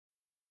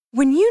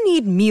When you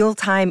need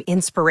mealtime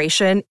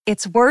inspiration,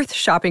 it's worth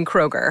shopping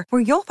Kroger,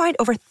 where you'll find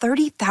over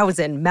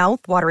 30,000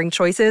 mouth-watering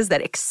choices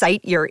that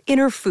excite your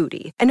inner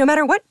foodie. And no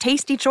matter what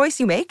tasty choice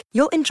you make,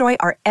 you'll enjoy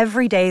our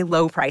everyday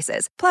low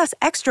prices, plus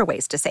extra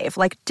ways to save,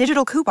 like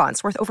digital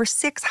coupons worth over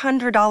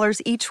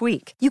 $600 each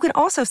week. You can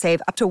also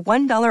save up to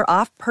 $1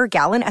 off per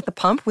gallon at the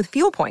pump with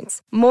fuel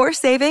points. More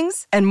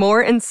savings and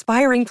more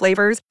inspiring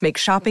flavors make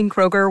shopping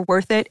Kroger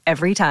worth it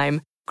every time.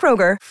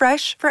 Kroger,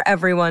 fresh for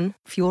everyone.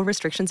 Fuel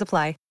restrictions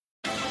apply.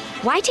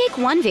 Why take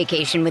one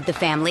vacation with the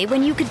family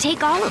when you could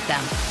take all of them?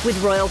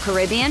 With Royal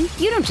Caribbean,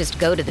 you don't just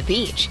go to the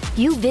beach.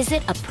 You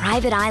visit a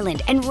private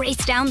island and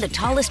race down the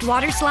tallest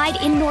water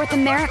slide in North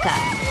America.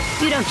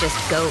 You don't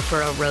just go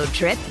for a road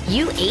trip.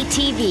 You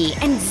ATV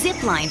and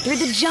zip line through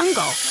the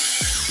jungle.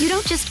 You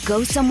don't just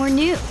go somewhere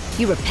new.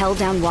 You rappel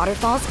down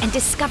waterfalls and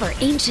discover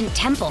ancient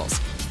temples.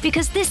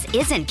 Because this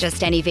isn't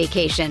just any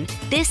vacation.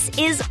 This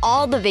is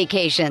all the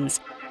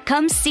vacations.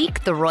 Come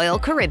seek the Royal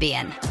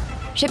Caribbean.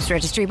 Ships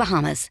Registry,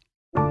 Bahamas.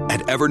 At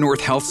Evernorth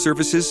Health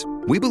Services,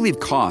 we believe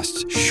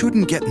costs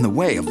shouldn't get in the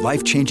way of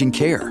life-changing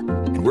care,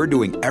 and we're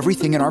doing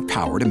everything in our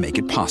power to make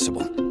it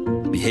possible.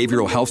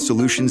 Behavioral health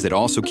solutions that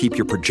also keep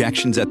your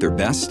projections at their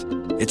best?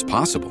 It's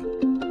possible.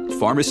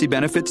 Pharmacy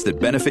benefits that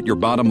benefit your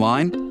bottom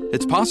line?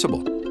 It's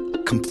possible.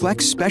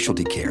 Complex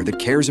specialty care that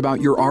cares about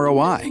your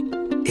ROI?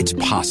 It's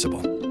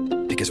possible.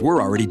 Because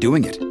we're already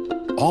doing it.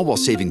 All while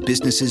saving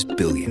businesses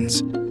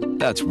billions.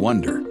 That's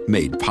Wonder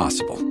made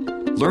possible.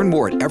 Learn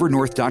more at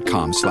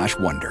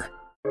evernorth.com/wonder.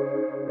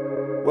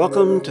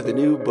 Welcome to the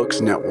New Books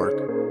Network.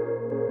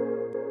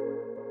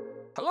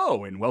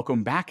 Hello, and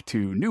welcome back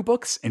to New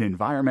Books in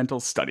Environmental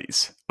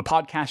Studies, a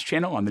podcast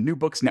channel on the New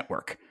Books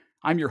Network.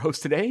 I'm your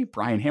host today,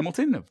 Brian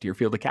Hamilton of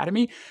Deerfield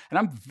Academy, and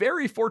I'm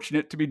very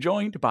fortunate to be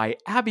joined by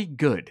Abby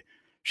Good.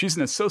 She's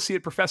an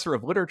associate professor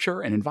of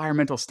literature and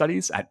environmental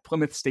studies at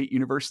Plymouth State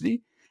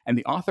University and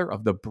the author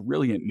of the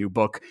brilliant new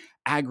book,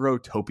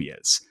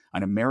 Agrotopias,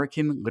 An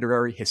American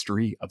Literary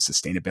History of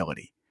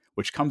Sustainability,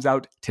 which comes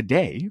out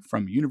today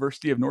from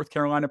University of North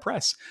Carolina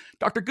Press.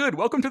 Dr. Good,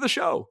 welcome to the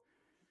show.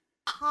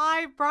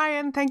 Hi,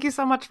 Brian. Thank you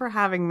so much for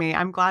having me.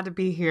 I'm glad to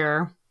be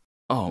here.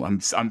 Oh, I'm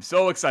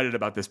so excited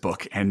about this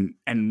book. And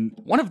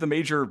one of the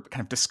major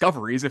kind of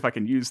discoveries, if I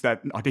can use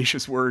that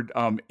audacious word,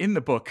 in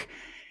the book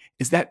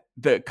is that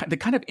the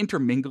kind of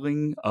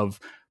intermingling of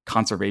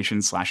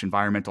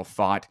conservation/environmental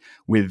thought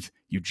with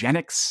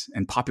eugenics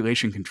and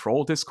population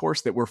control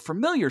discourse that we're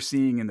familiar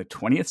seeing in the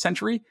 20th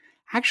century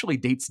actually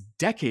dates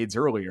decades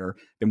earlier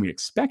than we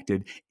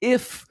expected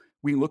if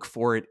we look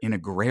for it in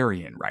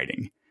agrarian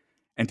writing.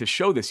 And to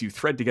show this, you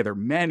thread together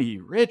many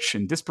rich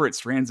and disparate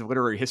strands of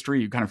literary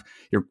history.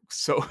 You're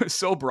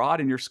so broad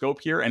in your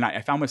scope here. And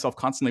I found myself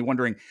constantly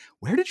wondering,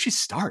 where did she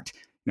start?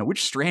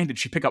 Which strand did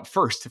she pick up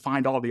first to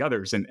find all the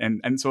others?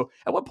 And so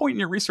at what point in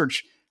your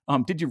research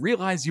did you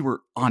realize you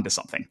were onto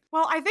something?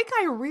 Well, I think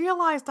I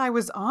realized I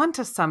was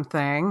onto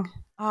something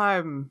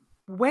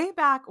way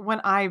back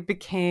when I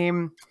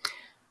became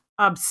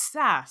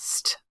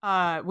obsessed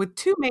with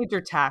two major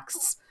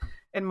texts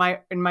in my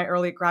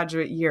early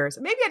graduate years.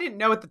 Maybe I didn't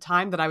know at the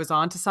time that I was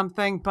onto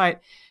something,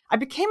 but I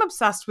became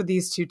obsessed with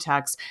these two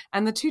texts.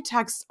 And the two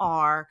texts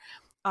are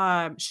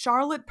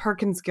Charlotte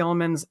Perkins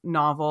Gilman's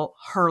novel,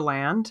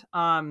 Herland.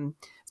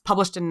 It's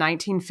published in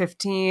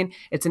 1915.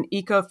 It's an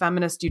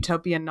eco-feminist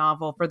utopian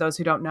novel, for those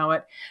who don't know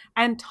it.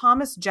 And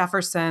Thomas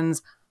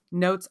Jefferson's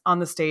Notes on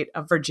the State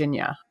of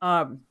Virginia,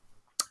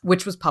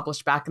 which was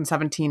published back in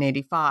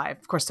 1785.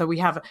 Of course, so we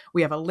have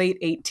a late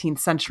 18th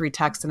century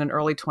text and an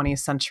early 20th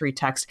century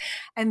text.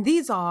 And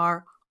these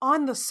are,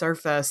 on the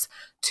surface,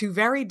 two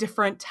very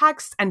different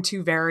texts and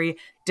two very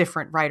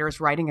different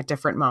writers writing at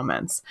different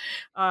moments.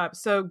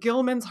 So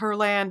Gilman's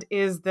Herland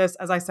is this,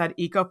 as I said,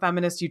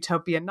 eco-feminist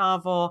utopian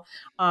novel.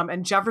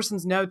 And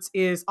Jefferson's Notes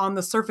is, on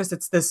the surface,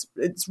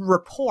 it's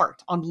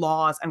report on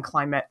laws and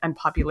climate and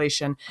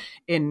population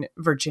in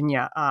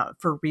Virginia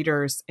for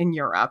readers in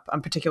Europe,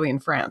 particularly in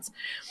France.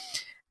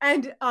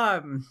 And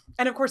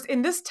of course,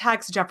 in this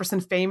text, Jefferson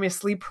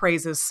famously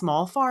praises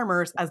small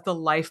farmers as the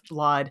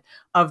lifeblood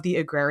of the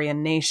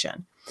agrarian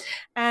nation.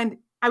 And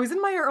I was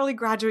in my early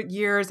graduate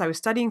years, I was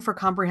studying for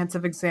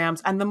comprehensive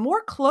exams, and the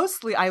more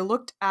closely I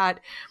looked at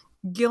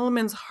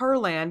Gilman's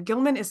Herland,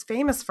 Gilman is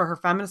famous for her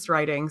feminist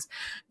writings,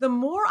 the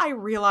more I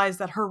realized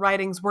that her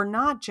writings were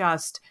not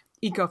just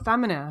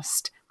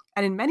eco-feminist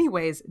and in many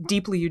ways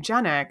deeply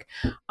eugenic,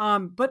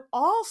 but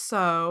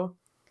also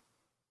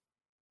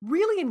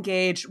really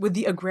engaged with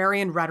the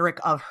agrarian rhetoric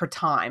of her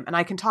time. And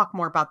I can talk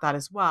more about that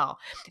as well.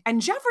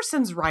 And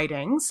Jefferson's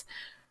writings,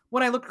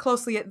 when I looked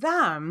closely at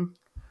them,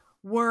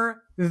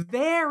 were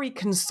very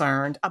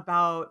concerned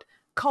about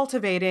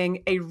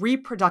cultivating a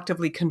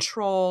reproductively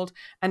controlled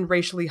and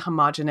racially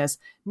homogenous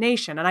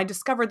nation. And I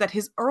discovered that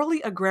his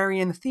early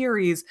agrarian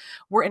theories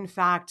were, in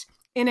fact,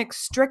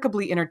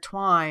 inextricably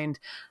intertwined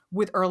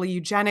with early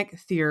eugenic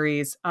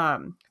theories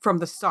from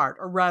the start,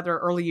 or rather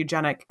early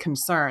eugenic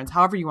concerns,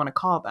 however you want to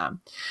call them.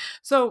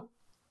 So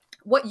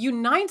what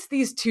unites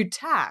these two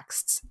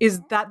texts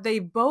is that they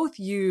both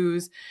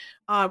use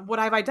what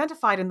I've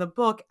identified in the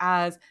book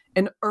as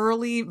an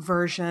early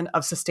version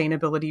of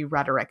sustainability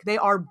rhetoric. They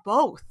are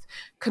both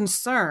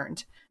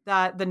concerned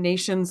that the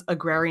nation's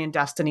agrarian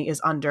destiny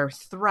is under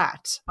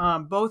threat,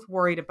 both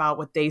worried about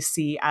what they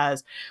see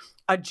as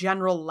a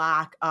general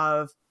lack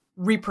of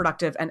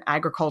reproductive and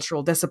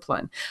agricultural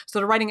discipline. So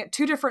they're writing at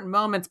two different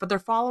moments, but they're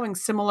following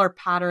similar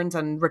patterns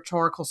and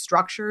rhetorical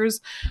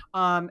structures,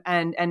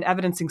 and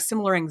evidencing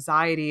similar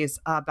anxieties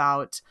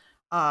about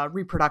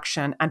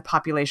reproduction and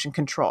population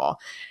control.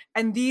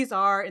 And these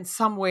are, in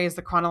some ways,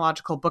 the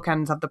chronological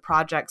bookends of the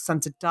project,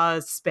 since it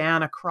does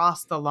span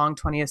across the long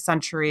 20th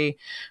century,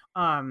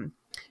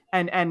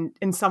 and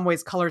in some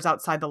ways colors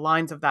outside the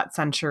lines of that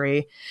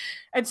century.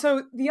 And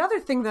so the other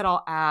thing that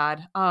I'll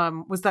add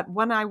was that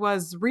when I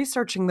was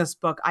researching this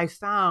book, I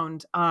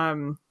found,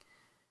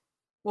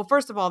 well,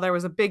 first of all, there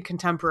was a big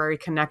contemporary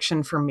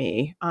connection for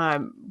me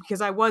because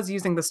I was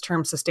using this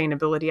term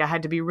sustainability. I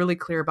had to be really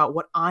clear about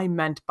what I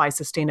meant by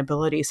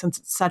sustainability, since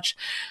it's such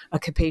a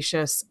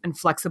capacious and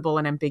flexible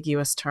and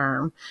ambiguous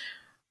term.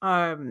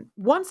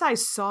 Once I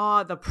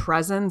saw the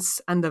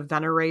presence and the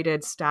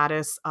venerated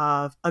status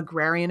of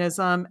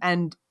agrarianism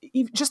and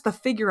just the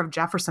figure of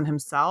Jefferson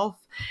himself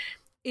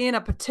in a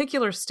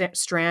particular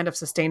strand of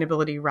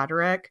sustainability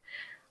rhetoric,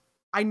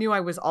 I knew I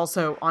was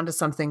also onto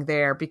something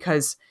there,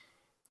 because,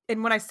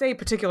 and when I say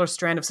particular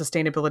strand of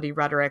sustainability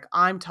rhetoric,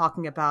 I'm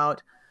talking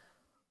about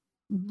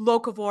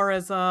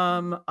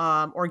locavorism,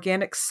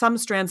 some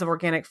strands of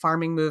organic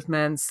farming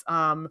movements,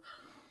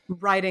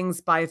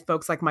 writings by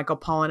folks like Michael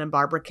Pollan and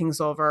Barbara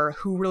Kingsolver,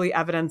 who really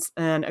evidence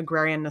an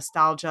agrarian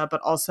nostalgia,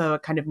 but also a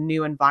kind of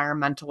new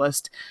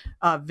environmentalist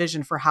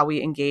vision for how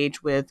we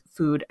engage with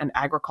food and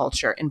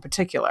agriculture in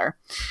particular.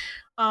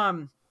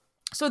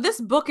 So this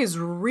book is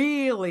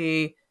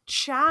really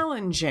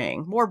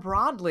challenging, more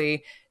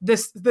broadly,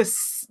 this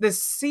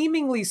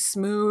seemingly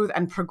smooth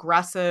and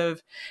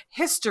progressive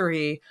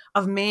history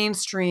of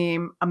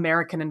mainstream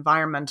American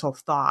environmental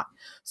thought.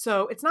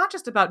 So it's not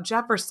just about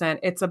Jefferson,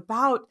 it's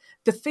about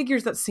the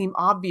figures that seem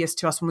obvious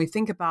to us when we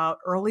think about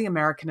early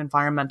American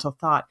environmental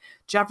thought.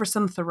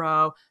 Jefferson,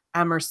 Thoreau,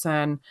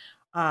 Emerson,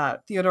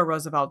 Theodore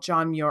Roosevelt,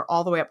 John Muir,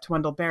 all the way up to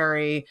Wendell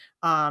Berry,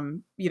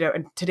 and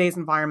today's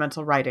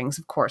environmental writings,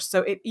 of course.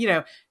 So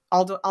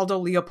Aldo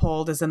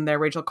Leopold is in there,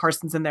 Rachel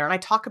Carson's in there. And I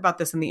talk about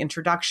this in the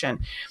introduction.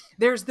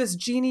 There's this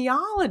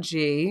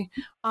genealogy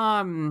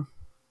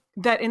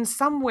that in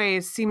some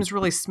ways seems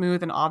really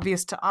smooth and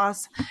obvious to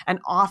us. And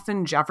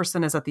often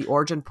Jefferson is at the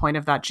origin point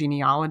of that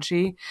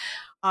genealogy.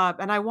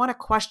 And I want to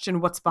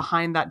question what's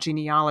behind that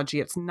genealogy.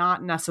 It's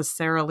not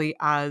necessarily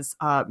as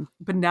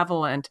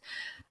benevolent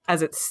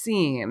as it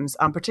seems,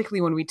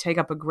 particularly when we take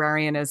up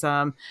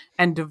agrarianism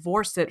and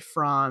divorce it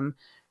from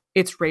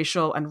its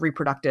racial and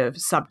reproductive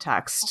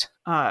subtext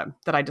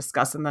that I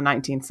discuss in the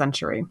 19th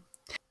century.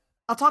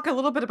 I'll talk a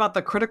little bit about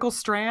the critical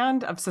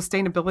strand of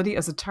sustainability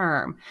as a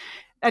term.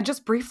 And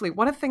just briefly,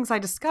 one of the things I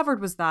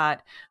discovered was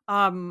that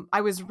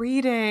I was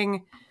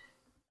reading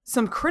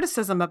some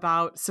criticism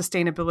about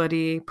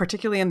sustainability,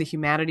 particularly in the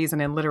humanities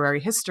and in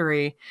literary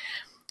history.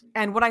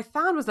 And what I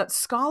found was that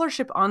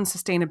scholarship on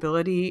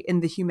sustainability in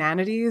the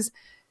humanities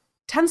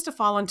tends to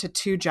fall into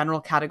two general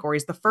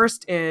categories. The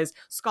first is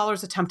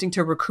scholars attempting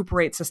to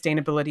recuperate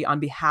sustainability on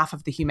behalf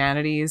of the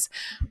humanities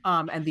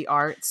and the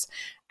arts.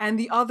 And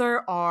the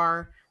other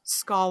are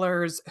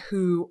scholars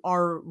who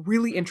are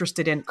really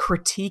interested in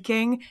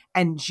critiquing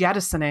and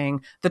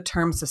jettisoning the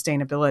term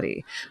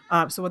sustainability.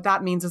 So what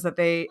that means is that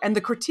and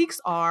the critiques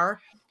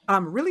are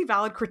really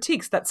valid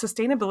critiques, that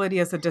sustainability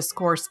as a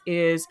discourse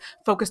is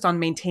focused on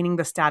maintaining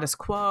the status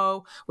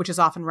quo, which is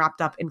often wrapped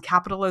up in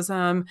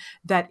capitalism,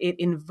 that it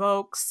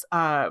invokes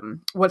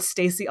what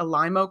Stacy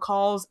Alaimo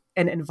calls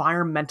an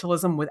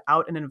environmentalism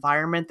without an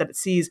environment, that it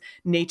sees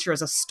nature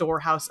as a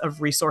storehouse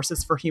of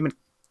resources for human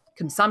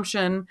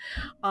consumption,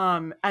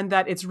 and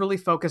that it's really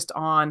focused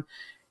on,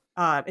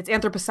 it's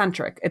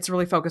anthropocentric. It's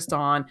really focused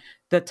on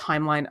the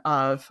timeline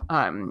of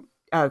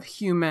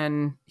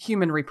human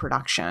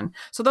reproduction.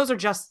 So those are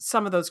just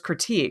some of those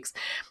critiques.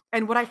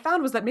 And what I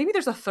found was that maybe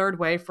there's a third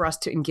way for us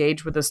to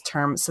engage with this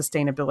term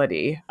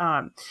sustainability.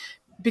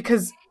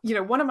 Because,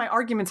 one of my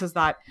arguments is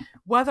that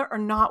whether or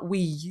not we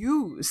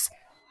use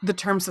the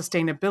term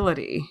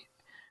sustainability,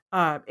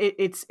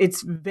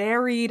 it's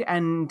varied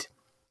and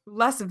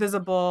less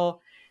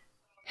visible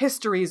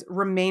histories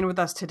remain with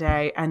us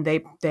today, and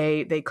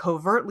they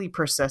covertly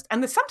persist,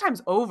 and they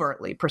sometimes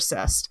overtly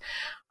persist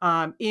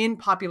in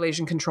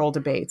population control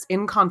debates,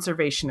 in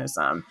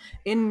conservationism,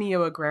 in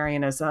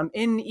neo-agrarianism,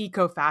 in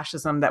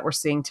eco-fascism that we're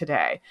seeing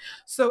today.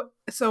 So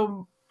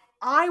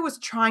I was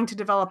trying to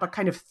develop a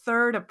kind of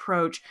third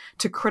approach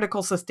to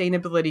critical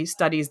sustainability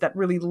studies that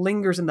really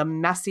lingers in the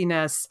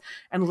messiness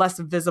and less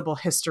visible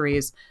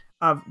histories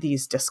of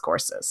these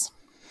discourses.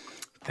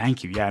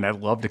 Thank you. Yeah, and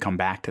I'd love to come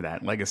back to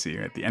that legacy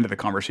at the end of the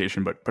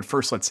conversation. But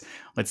first, let's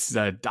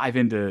dive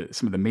into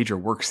some of the major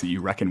works that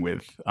you reckon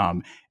with.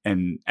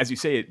 And as you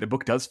say, the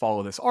book does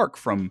follow this arc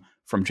from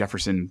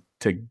Jefferson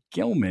to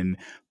Gilman,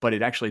 but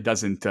it actually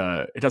doesn't.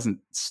 It doesn't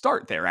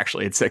start there.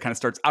 Actually, it kind of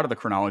starts out of the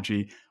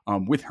chronology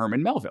with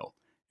Herman Melville.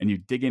 And you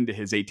dig into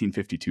his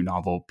 1852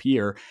 novel,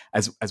 Pierre,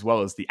 as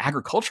well as the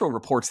agricultural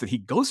reports that he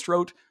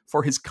ghostwrote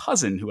for his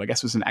cousin, who I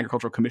guess was an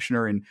agricultural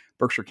commissioner in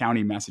Berkshire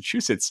County,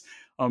 Massachusetts.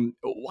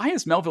 Why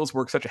is Melville's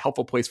work such a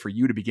helpful place for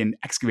you to begin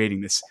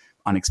excavating this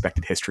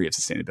unexpected history of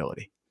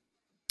sustainability?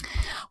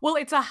 Well,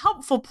 it's a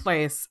helpful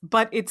place,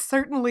 but it's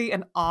certainly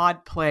an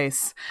odd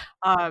place.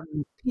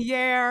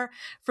 Pierre,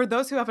 for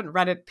those who haven't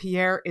read it,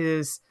 Pierre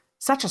is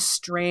such a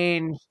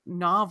strange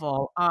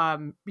novel.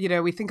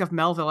 We think of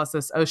Melville as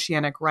this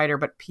oceanic writer,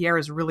 but Pierre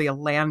is really a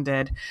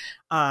landed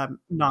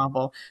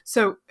novel.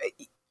 So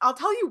I'll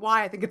tell you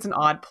why I think it's an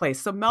odd place.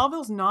 So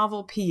Melville's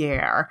novel,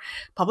 Pierre,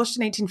 published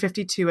in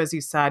 1852, as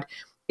you said,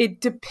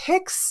 it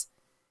depicts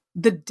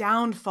the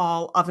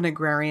downfall of an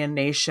agrarian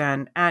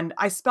nation. And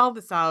I spell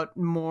this out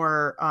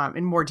more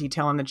in more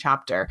detail in the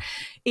chapter.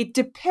 It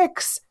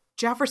depicts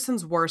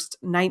Jefferson's worst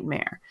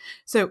nightmare.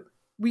 So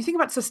we think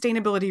about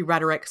sustainability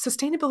rhetoric.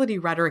 Sustainability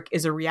rhetoric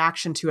is a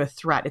reaction to a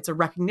threat. It's a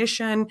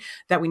recognition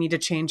that we need to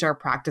change our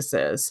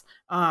practices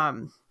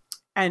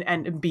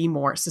and be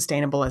more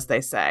sustainable, as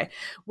they say.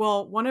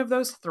 Well, one of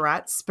those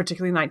threats,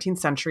 particularly in the 19th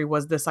century,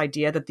 was this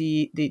idea that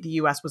the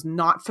U.S. was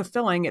not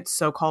fulfilling its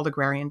so-called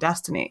agrarian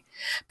destiny.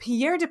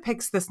 Pierre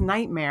depicts this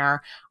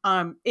nightmare,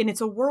 and it's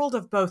a world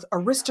of both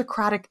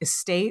aristocratic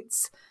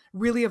estates,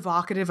 really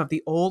evocative of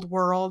the old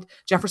world.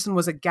 Jefferson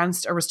was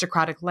against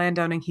aristocratic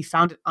landowning. He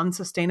found it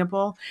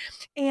unsustainable.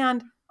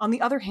 And on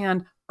the other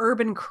hand,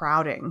 urban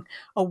crowding,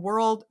 a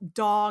world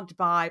dogged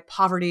by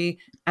poverty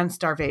and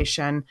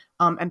starvation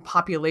and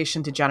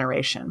population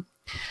degeneration.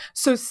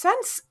 So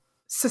since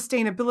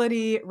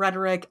sustainability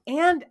rhetoric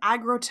and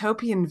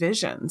agrotopian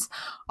visions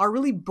are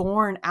really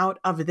born out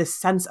of this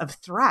sense of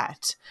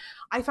threat,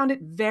 I found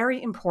it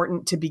very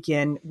important to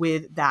begin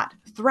with that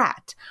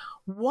threat.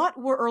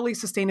 What were early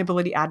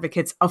sustainability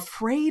advocates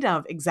afraid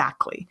of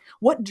exactly?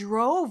 What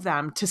drove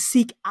them to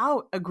seek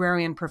out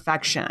agrarian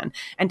perfection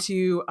and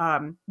to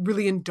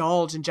really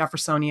indulge in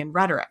Jeffersonian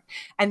rhetoric?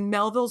 And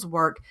Melville's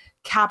work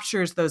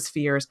captures those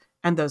fears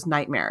and those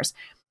nightmares.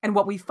 And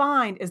what we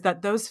find is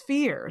that those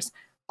fears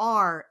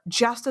are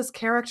just as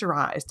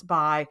characterized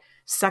by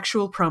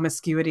sexual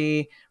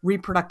promiscuity,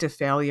 reproductive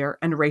failure,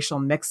 and racial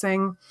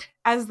mixing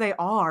as they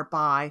are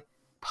by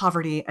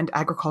poverty and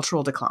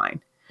agricultural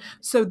decline.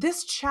 So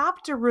this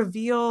chapter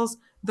reveals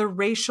the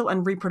racial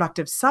and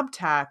reproductive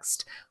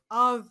subtext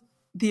of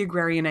the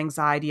agrarian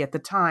anxiety at the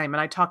time. And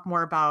I talk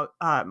more about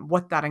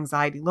what that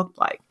anxiety looked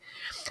like.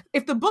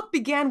 If the book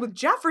began with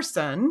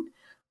Jefferson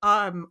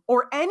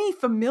or any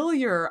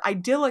familiar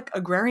idyllic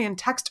agrarian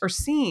text or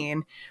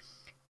scene,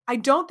 I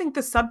don't think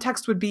the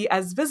subtext would be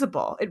as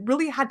visible. It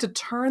really had to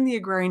turn the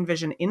agrarian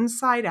vision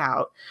inside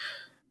out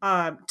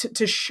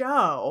to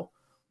show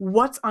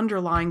what's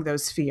underlying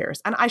those fears.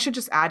 And I should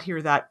just add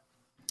here that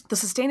the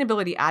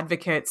sustainability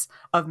advocates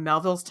of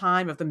Melville's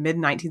time, of the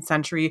mid-19th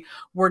century,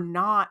 were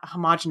not a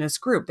homogenous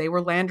group. They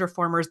were land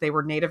reformers, they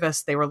were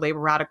nativists, they were labor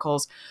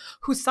radicals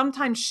who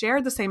sometimes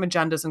shared the same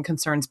agendas and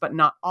concerns, but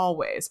not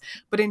always.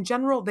 But in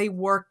general, they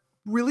were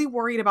really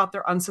worried about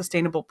their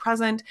unsustainable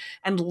present,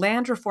 and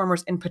land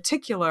reformers in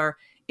particular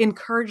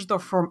encouraged the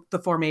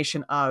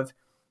formation of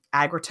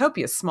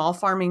agrotopias, small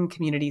farming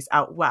communities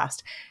out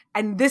west.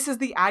 And this is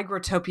the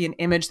agrotopian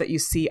image that you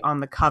see on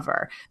the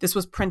cover. This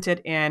was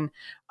printed in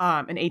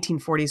an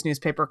 1840s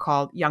newspaper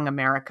called Young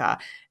America,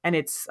 and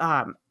it's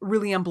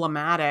really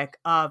emblematic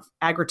of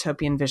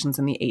agrotopian visions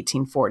in the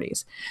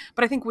 1840s.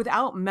 But I think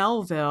without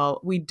Melville,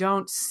 we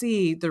don't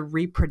see the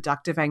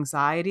reproductive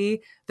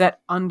anxiety that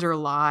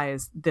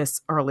underlies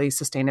this early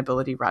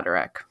sustainability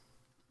rhetoric.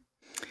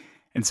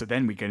 And so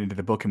then we get into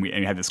the book and we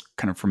have this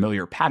kind of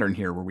familiar pattern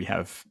here where we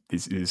have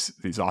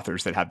these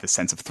authors that have this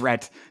sense of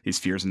threat, these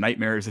fears and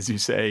nightmares, as you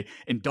say,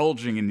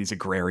 indulging in these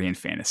agrarian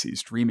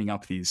fantasies, dreaming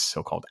up these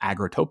so-called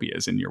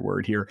agrotopias, in your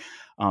word here.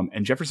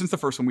 And Jefferson's the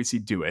first one we see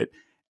do it.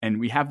 And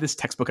we have this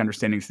textbook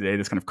understanding today,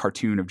 this kind of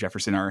cartoon of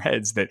Jefferson in our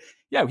heads that,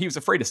 yeah, he was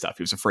afraid of stuff.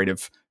 He was afraid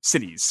of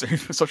cities,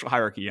 social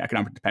hierarchy,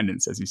 economic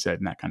dependence, as you said,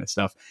 and that kind of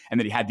stuff. And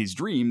that he had these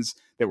dreams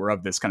that were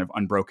of this kind of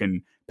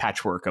unbroken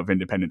patchwork of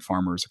independent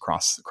farmers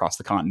across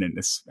the continent,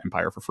 this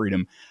empire for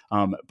freedom.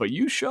 But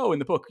you show in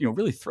the book,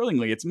 really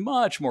thrillingly, it's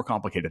much more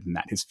complicated than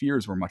that. His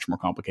fears were much more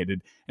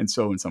complicated. And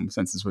so in some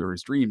senses, were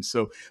his dreams.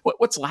 So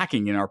what's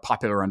lacking in our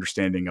popular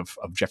understanding of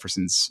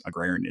Jefferson's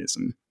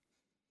agrarianism?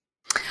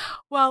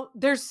 Well,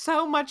 there's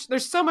so much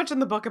in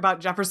the book about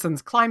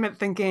Jefferson's climate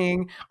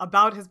thinking,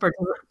 about his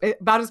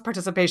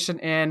participation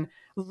in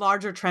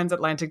larger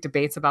transatlantic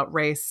debates about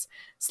race,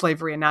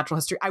 slavery, and natural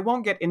history. I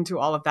won't get into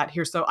all of that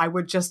here, so I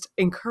would just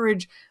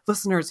encourage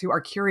listeners who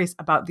are curious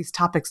about these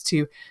topics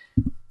to,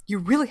 you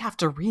really have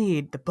to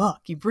read the book.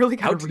 You've really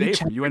got to read it.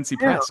 From UNC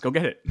Press. Go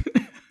get it.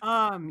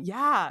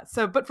 Yeah.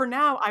 So, but for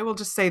now, I will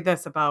just say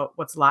this about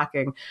what's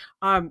lacking.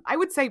 I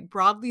would say,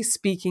 broadly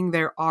speaking,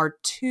 there are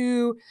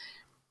two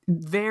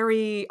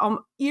very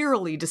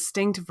eerily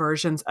distinct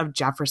versions of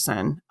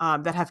Jefferson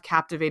that have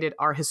captivated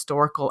our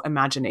historical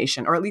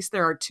imagination, or at least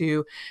there are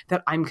two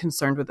that I'm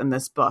concerned with in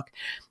this book.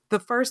 The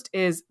first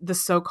is the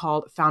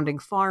so-called founding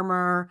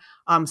farmer.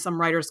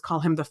 Some writers call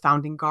him the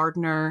founding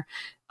gardener,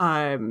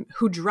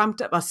 who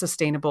dreamt of a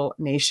sustainable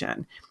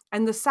nation.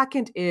 And the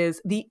second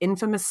is the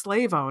infamous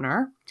slave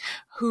owner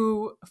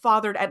who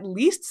fathered at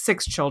least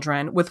 6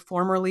 children with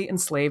formerly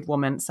enslaved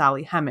woman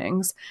Sally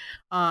Hemings,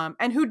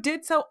 and who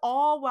did so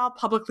all while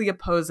publicly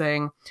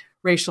opposing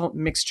racial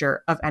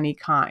mixture of any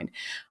kind.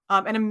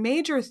 And a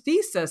major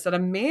thesis and a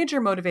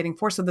major motivating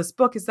force of this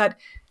book is that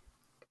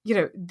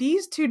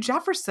these two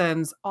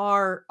Jeffersons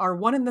are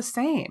one and the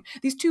same.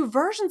 These two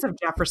versions of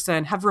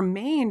Jefferson have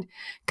remained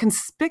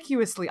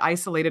conspicuously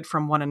isolated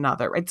from one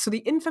another, right? So the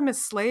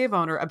infamous slave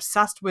owner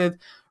obsessed with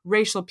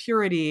racial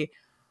purity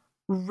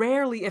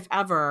rarely, if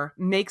ever,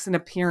 makes an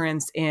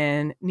appearance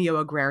in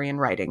neo-agrarian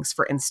writings,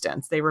 for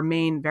instance. They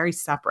remain very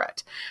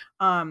separate.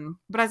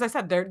 But as I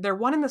said, they're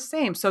one and the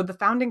same. So this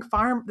founding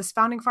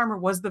farmer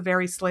was the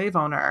very slave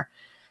owner,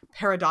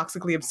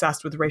 paradoxically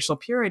obsessed with racial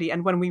purity.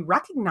 And when we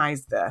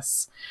recognize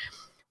this,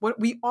 what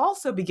we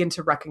also begin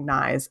to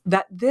recognize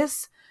that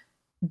this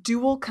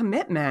dual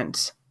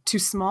commitment to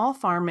small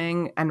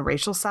farming and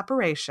racial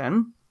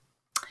separation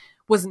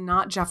was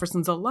not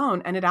Jefferson's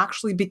alone, and it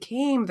actually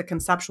became the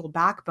conceptual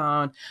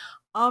backbone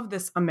of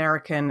this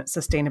American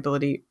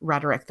sustainability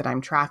rhetoric that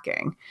I'm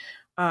tracking.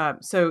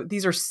 So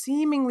these are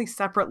seemingly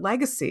separate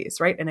legacies,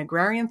 right? An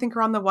agrarian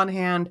thinker on the one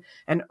hand,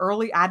 an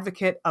early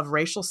advocate of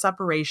racial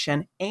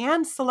separation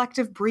and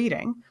selective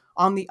breeding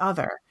on the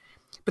other.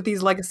 But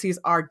these legacies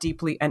are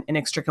deeply and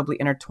inextricably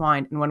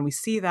intertwined. And when we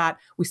see that,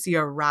 we see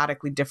a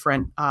radically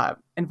different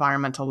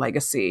environmental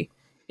legacy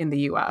in the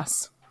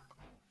U.S.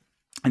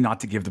 And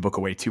not to give the book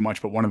away too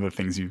much, but one of the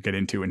things you get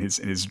into in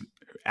his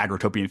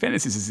agrotopian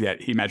fantasies is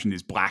that he imagined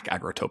these black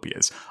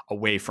agrotopias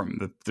away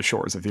from the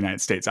shores of the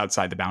United States,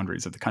 outside the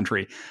boundaries of the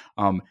country.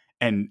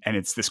 And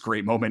it's this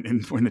great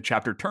moment when the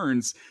chapter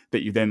turns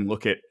that you then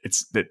look at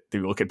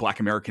Black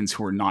Americans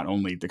who are not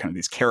only the kind of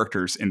these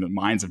characters in the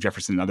minds of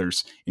Jefferson and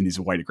others in these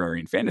white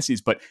agrarian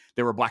fantasies, but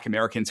there were Black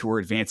Americans who were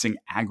advancing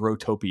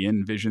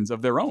agrotopian visions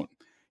of their own.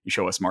 You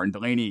show us Martin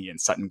Delany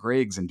and Sutton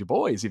Griggs and Du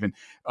Bois even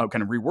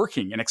kind of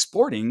reworking and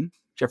exporting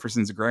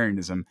Jefferson's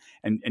agrarianism.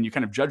 And you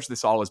kind of judge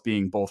this all as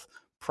being both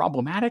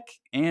problematic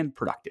and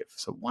productive.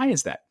 So why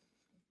is that?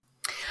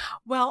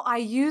 Well, I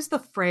use the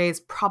phrase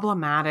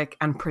problematic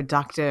and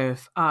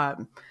productive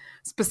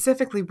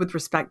specifically with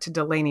respect to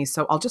Delany.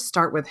 So I'll just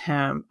start with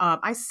him.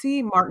 I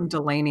see Martin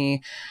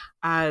Delany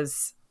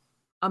as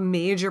a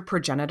major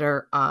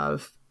progenitor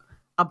of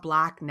a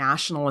Black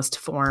nationalist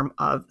form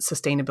of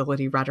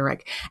sustainability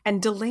rhetoric.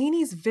 And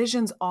Delany's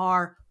visions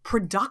are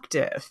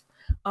productive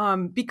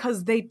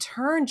because they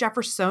turn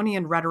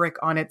Jeffersonian rhetoric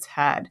on its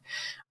head.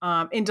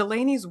 In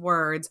Delany's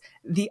words,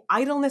 the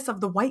idleness of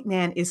the white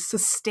man is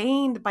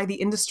sustained by the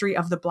industry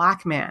of the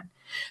Black man.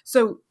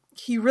 So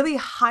he really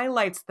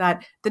highlights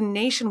that the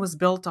nation was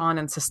built on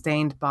and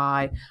sustained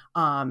by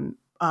the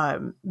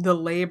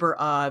labor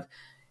of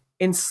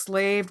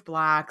enslaved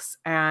Blacks,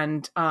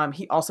 and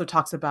he also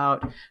talks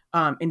about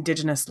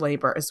indigenous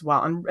labor as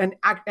well,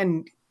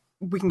 and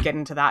we can get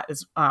into that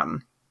as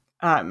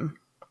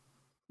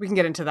we can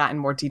get into that in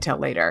more detail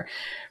later.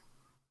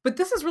 But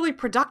this is really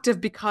productive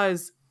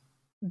because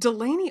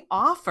Delany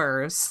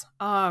offers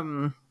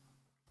a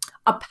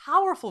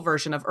powerful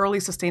version of early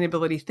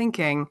sustainability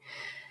thinking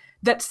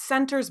that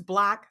centers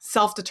Black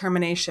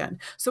self-determination.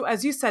 So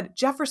as you said,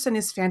 Jefferson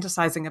is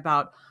fantasizing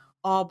about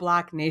all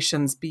Black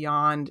nations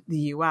beyond the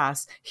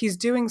US. He's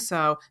doing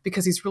so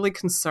because he's really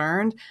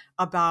concerned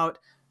about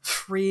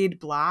freed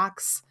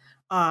Blacks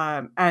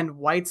and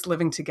whites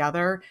living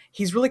together.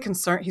 He's really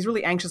concerned. He's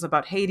really anxious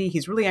about Haiti.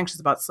 He's really anxious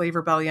about slave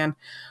rebellion.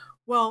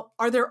 Well,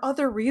 are there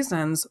other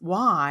reasons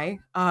why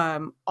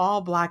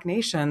all Black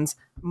nations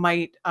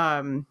might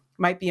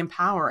be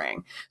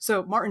empowering?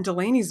 So Martin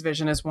Delany's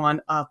vision is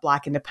one of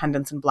Black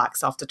independence and Black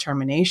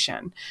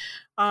self-determination.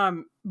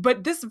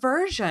 But this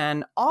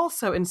version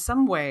also, in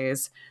some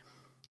ways,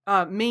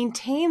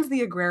 maintains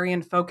the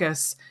agrarian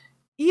focus.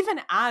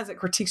 Even as it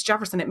critiques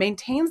Jefferson, it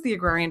maintains the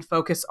agrarian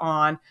focus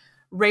on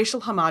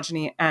racial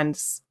homogeneity and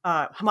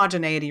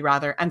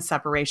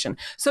separation.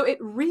 So it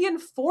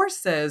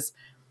reinforces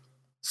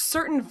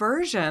certain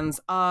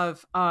versions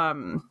of,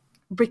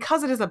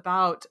 because it is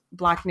about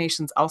Black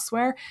nations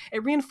elsewhere,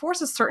 it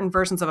reinforces certain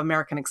versions of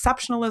American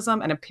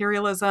exceptionalism and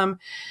imperialism,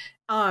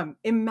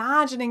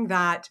 imagining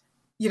that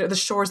the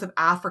shores of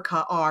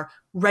Africa are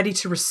ready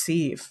to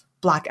receive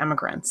Black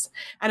immigrants.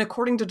 And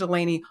according to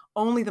Delany,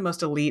 only the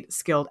most elite,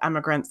 skilled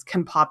immigrants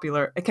can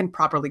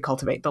properly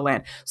cultivate the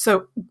land.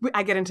 So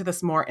I get into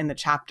this more in the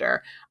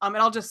chapter. And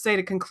I'll just say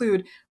to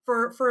conclude,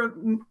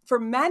 for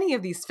many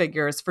of these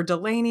figures, for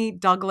Delany,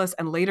 Douglas,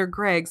 and later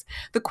Griggs,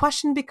 the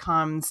question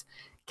becomes,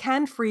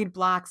 can freed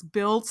Blacks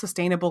build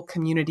sustainable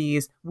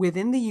communities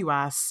within the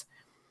U.S.,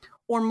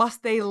 or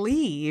must they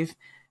leave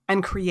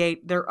and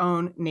create their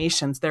own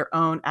nations, their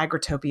own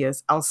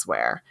agrotopias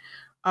elsewhere?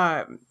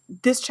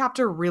 This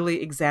chapter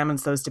really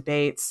examines those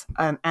debates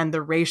and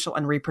the racial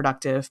and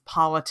reproductive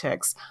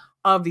politics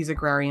of these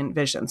agrarian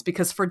visions.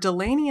 Because for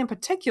Delany in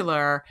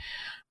particular,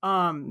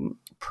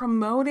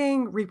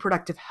 promoting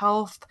reproductive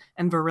health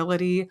and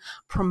virility,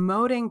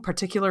 promoting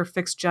particular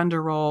fixed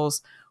gender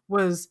roles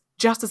was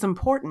just as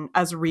important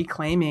as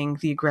reclaiming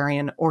the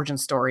agrarian origin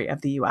story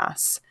of the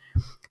U.S.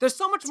 There's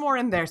so much more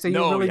in there, so you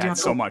really do have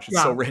to, so much.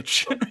 It's so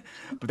rich.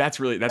 But that's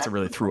a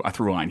really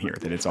through line here,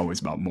 that it's always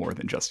about more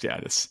than just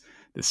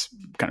this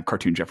kind of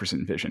cartoon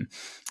Jefferson vision.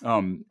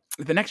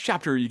 The next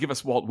chapter, you give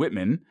us Walt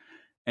Whitman,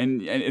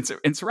 and it's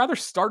a rather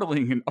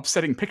startling and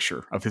upsetting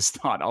picture of his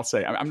thought. I'll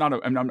say I'm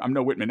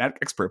no Whitman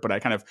expert, but I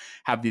kind of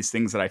have these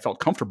things that I felt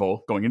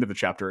comfortable going into the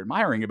chapter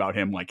admiring about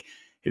him, like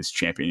his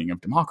championing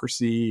of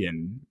democracy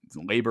and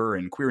labor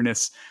and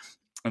queerness.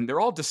 And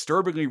they're all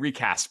disturbingly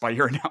recast by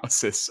your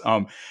analysis.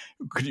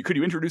 Could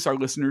you introduce our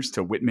listeners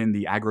to Whitman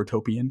the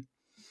Agrotopian?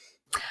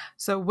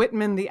 So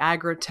Whitman the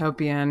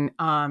Agrotopian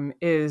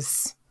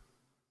is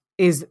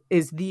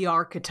the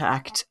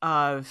architect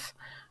of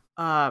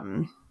a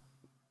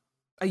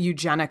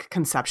eugenic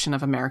conception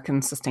of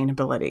American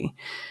sustainability.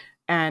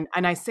 And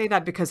I say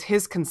that because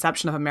his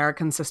conception of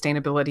American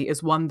sustainability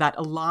is one that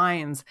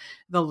aligns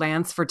the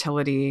land's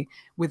fertility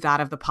with that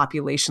of the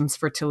population's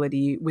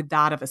fertility, with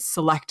that of a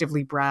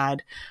selectively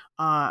bred,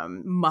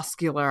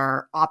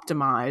 muscular,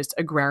 optimized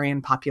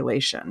agrarian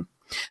population.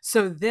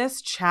 So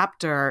this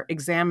chapter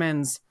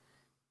examines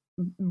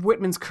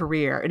Whitman's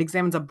career. It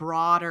examines a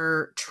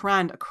broader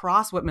trend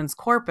across Whitman's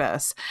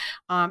corpus.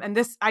 And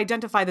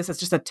identify this as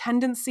just a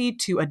tendency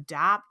to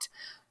adapt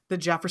the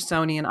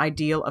Jeffersonian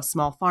ideal of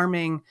small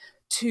farming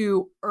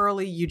to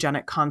early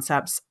eugenic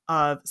concepts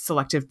of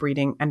selective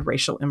breeding and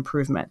racial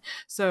improvement.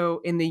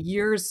 So in the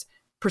years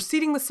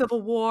preceding the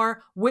Civil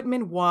War,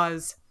 Whitman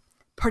was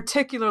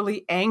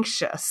particularly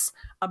anxious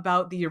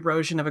about the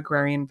erosion of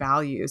agrarian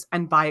values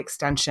and, by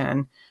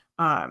extension,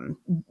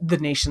 the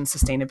nation's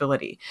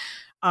sustainability.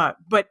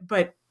 But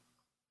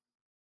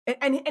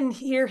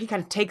here he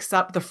kind of takes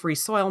up the free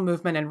soil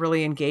movement and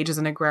really engages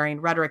in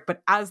agrarian rhetoric.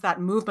 But as that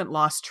movement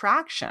lost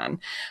traction,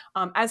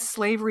 as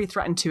slavery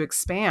threatened to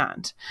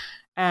expand,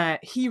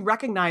 he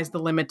recognized the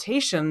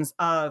limitations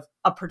of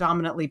a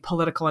predominantly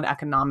political and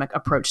economic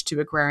approach to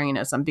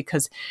agrarianism,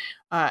 because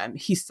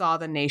he saw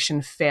the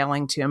nation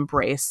failing to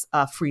embrace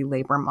a free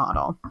labor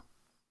model.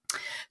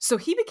 So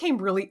he became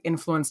really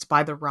influenced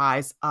by the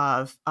rise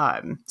of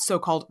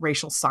so-called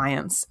racial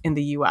science in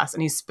the U.S.,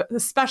 and he's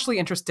especially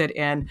interested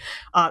in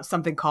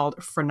something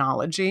called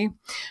phrenology.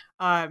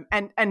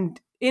 And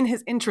in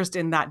his interest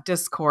in that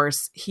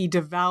discourse, he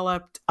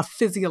developed a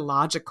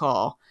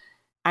physiological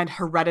and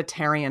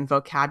hereditarian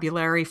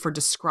vocabulary for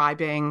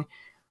describing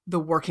the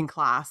working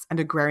class and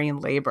agrarian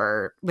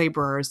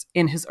laborers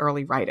in his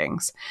early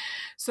writings.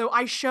 So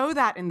I show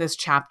that in this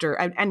chapter,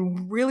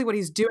 and really what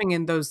he's doing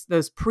in those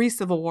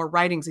pre-Civil War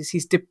writings is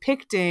he's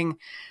depicting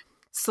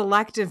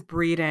selective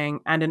breeding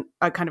and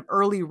a kind of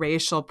early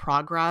racial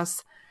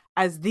progress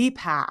as the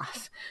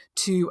path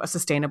to a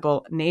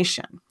sustainable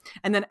nation.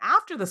 And then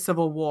after the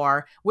Civil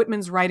War,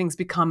 Whitman's writings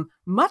become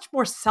much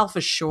more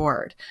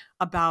self-assured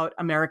about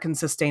American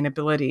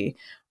sustainability,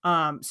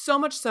 so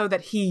much so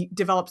that he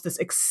develops this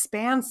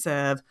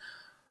expansive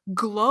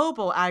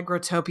global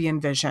agrotopian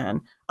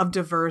vision of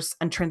diverse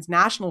and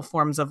transnational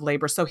forms of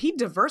labor. So he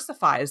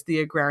diversifies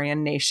the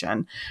agrarian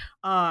nation.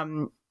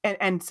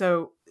 And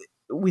so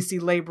we see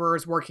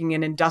laborers working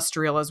in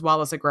industrial as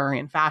well as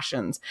agrarian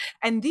fashions.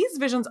 And these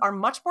visions are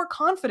much more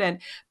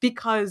confident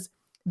because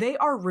they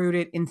are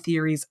rooted in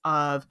theories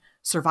of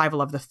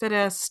survival of the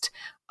fittest,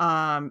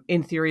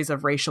 in theories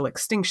of racial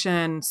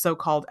extinction,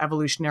 so-called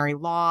evolutionary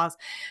laws.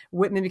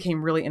 Whitman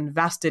became really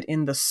invested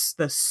in the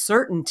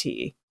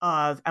certainty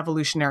of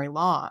evolutionary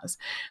laws.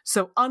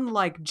 So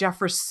unlike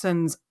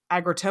Jefferson's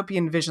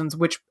agrotopian visions,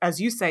 which, as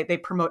you say, they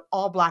promote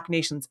all Black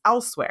nations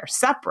elsewhere,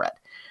 separate,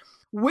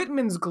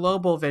 Whitman's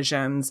global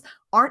visions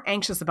aren't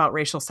anxious about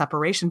racial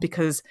separation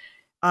because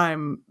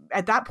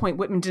at that point,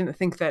 Whitman didn't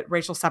think that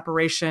racial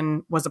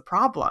separation was a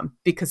problem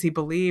because he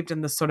believed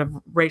in this sort of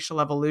racial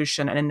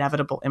evolution and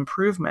inevitable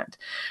improvement.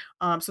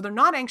 So they're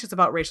not anxious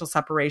about racial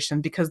separation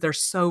because they're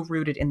so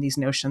rooted in these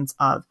notions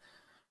of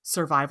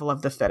survival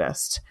of the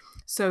fittest.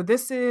 So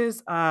this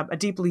is a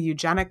deeply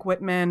eugenic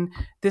Whitman.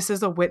 This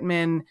is a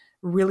Whitman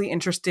really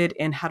interested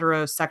in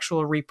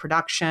heterosexual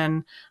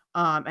reproduction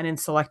and in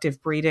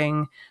selective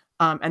breeding.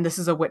 And this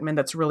is a Whitman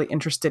that's really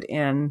interested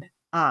in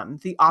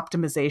the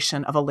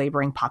optimization of a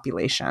laboring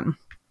population.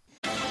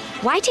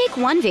 Why take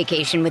one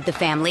vacation with the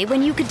family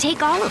when you could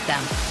take all of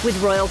them?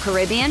 With Royal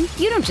Caribbean,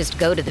 you don't just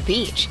go to the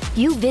beach.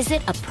 You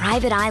visit a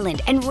private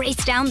island and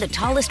race down the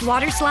tallest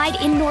water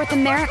slide in North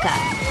America.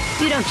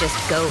 You don't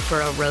just go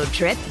for a road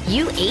trip.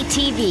 You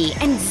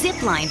ATV and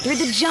zip line through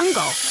the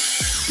jungle.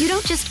 You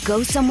don't just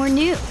go somewhere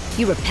new.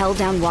 You rappel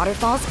down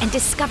waterfalls and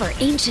discover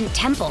ancient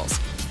temples.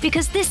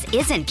 Because this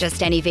isn't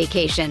just any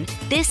vacation.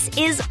 This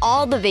is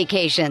all the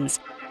vacations.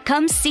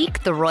 Come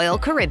seek the Royal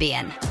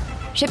Caribbean.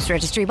 Ships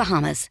Registry,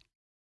 Bahamas.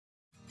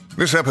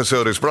 This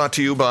episode is brought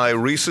to you by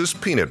Reese's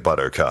Peanut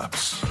Butter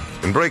Cups.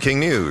 In breaking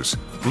news,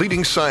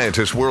 leading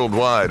scientists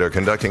worldwide are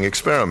conducting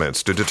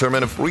experiments to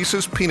determine if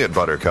Reese's Peanut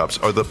Butter Cups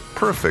are the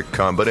perfect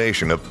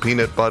combination of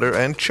peanut butter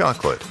and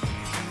chocolate.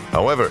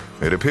 However,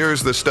 it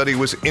appears the study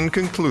was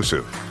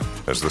inconclusive,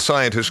 as the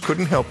scientists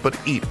couldn't help but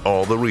eat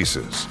all the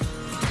Reese's.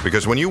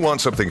 Because when you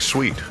want something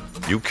sweet,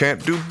 you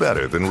can't do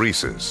better than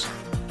Reese's.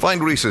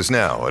 Find Reese's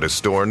now at a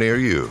store near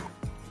you.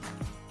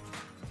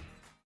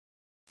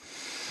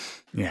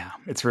 Yeah,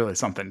 it's really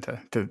something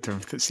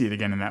to see it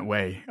again in that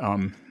way.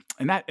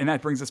 And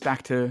that brings us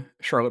back to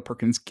Charlotte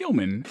Perkins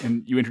Gilman,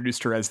 and you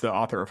introduced her as the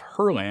author of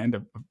Herland,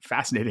 a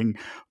fascinating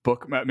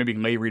book. Maybe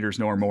lay readers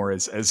know her more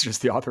as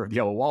just the author of The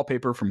Yellow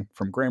Wallpaper from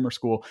grammar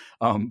school.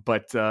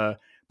 But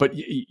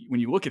when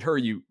you look at her,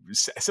 you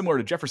similar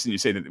to Jefferson, you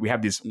say that we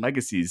have these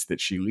legacies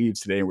that she leaves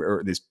today,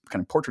 or these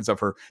kind of portraits of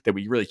her that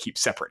we really keep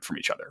separate from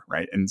each other,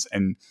 right?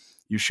 And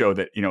you show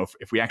that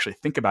if we actually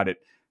think about it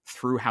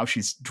through how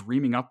she's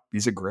dreaming up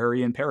these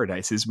agrarian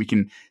paradises, we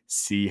can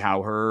see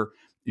how her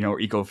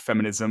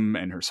ecofeminism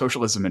and her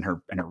socialism and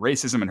her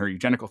racism and her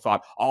eugenical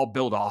thought all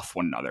build off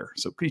one another.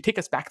 So could you take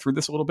us back through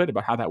this a little bit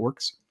about how that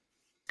works?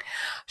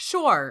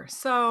 Sure.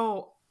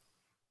 So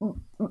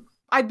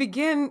I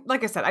begin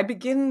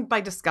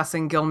by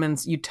discussing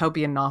Gilman's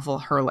utopian novel,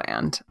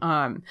 Herland.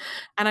 And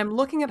I'm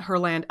looking at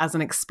Herland as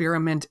an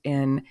experiment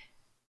in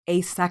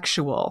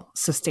asexual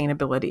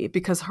sustainability,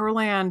 because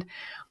Herland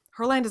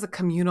is a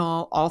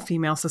communal,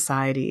 all-female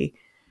society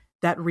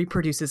that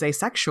reproduces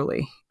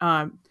asexually.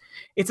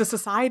 It's a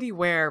society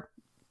where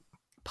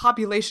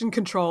population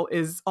control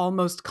is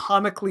almost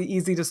comically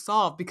easy to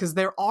solve because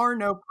there are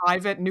no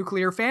private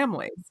nuclear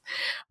families.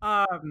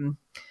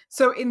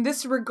 So in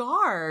this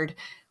regard,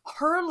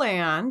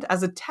 Herland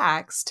as a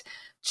text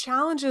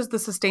challenges the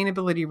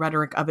sustainability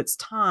rhetoric of its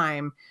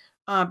time,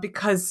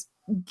 because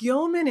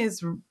Gilman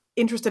is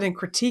interested in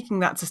critiquing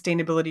that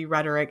sustainability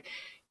rhetoric.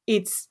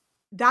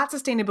 That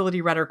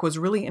sustainability rhetoric was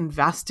really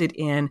invested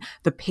in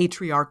the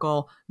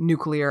patriarchal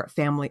nuclear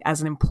family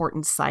as an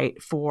important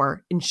site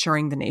for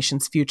ensuring the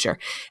nation's future.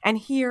 And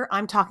here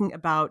I'm talking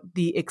about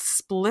the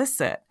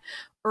explicit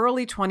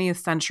early 20th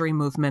century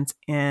movements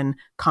in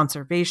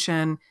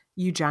conservation,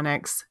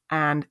 eugenics,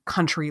 and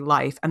country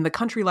life. And the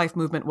country life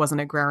movement was an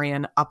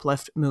agrarian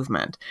uplift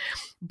movement.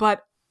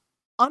 But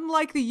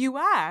unlike the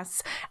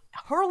US,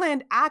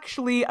 Herland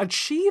actually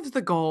achieves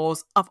the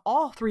goals of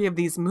all three of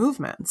these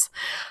movements.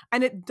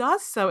 And it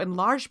does so in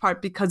large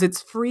part because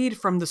it's freed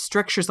from the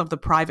strictures of the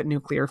private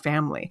nuclear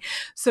family.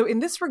 So in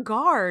this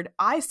regard,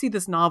 I see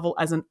this novel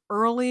as an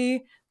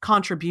early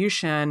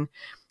contribution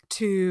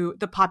to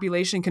the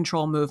population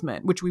control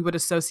movement, which we would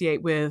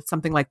associate with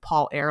something like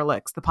Paul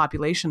Ehrlich's The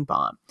Population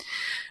Bomb.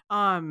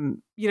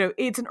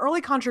 It's an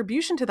early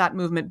contribution to that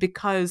movement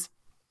because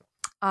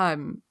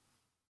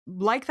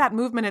like that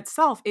movement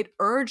itself, it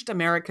urged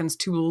Americans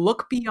to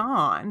look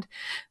beyond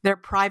their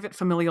private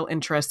familial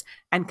interests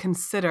and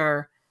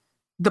consider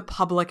the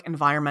public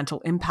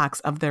environmental impacts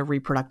of their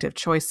reproductive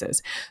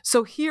choices.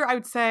 So here I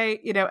would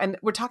say, and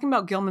we're talking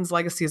about Gilman's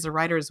legacy as a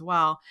writer as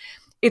well,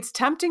 it's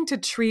tempting to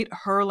treat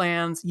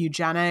Herland's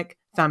eugenic,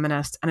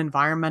 feminist, and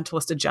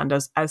environmentalist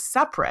agendas as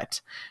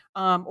separate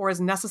or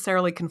as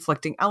necessarily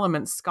conflicting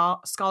elements.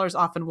 Scholars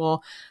often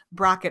will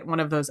bracket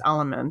one of those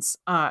elements.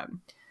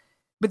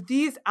 But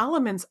these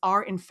elements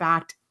are, in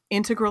fact,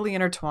 integrally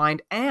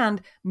intertwined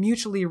and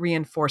mutually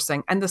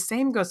reinforcing. And the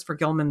same goes for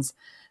Gilman's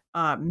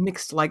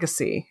mixed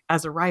legacy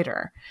as a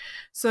writer.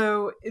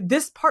 So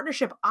this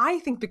partnership, I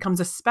think,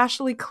 becomes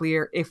especially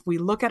clear if we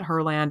look at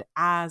Herland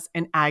as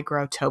an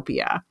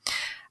agrotopia,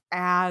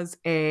 as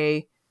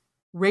a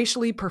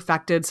racially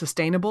perfected,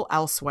 sustainable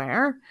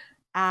elsewhere,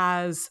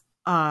 as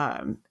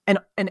an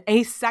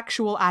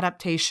asexual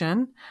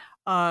adaptation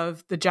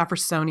of the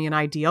Jeffersonian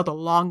ideal, the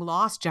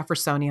long-lost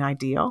Jeffersonian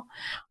ideal,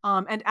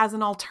 and as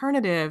an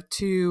alternative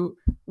to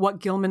what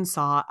Gilman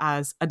saw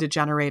as a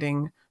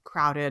degenerating,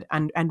 crowded,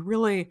 and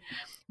really,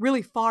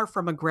 really far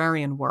from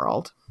agrarian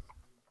world.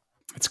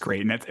 That's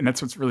great. And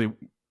that's what's really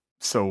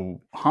so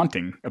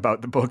haunting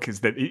about the book, is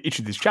that each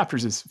of these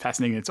chapters is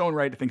fascinating in its own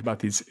right to think about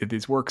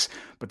these works,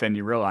 but then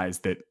you realize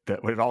that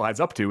what it all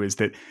adds up to is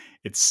that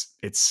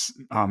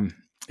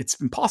it's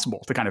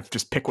impossible to kind of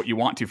just pick what you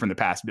want to from the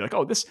past and be like,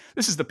 oh, this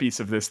is the piece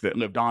of this that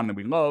lived on and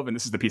we love, and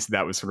this is the piece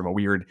that was sort of a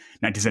weird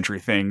 19th century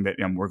thing that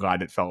we're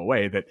glad it fell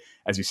away. That,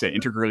 as you say,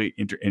 integrally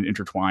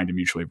intertwined and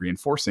mutually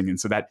reinforcing. And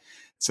so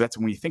that's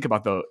when you think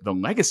about the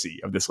legacy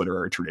of this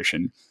literary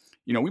tradition.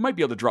 We might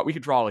be able to we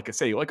could draw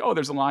oh,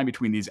 there's a line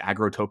between these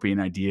agrotopian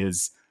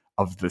ideas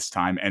of this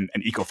time and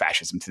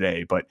ecofascism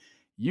today. But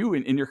you,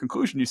 in your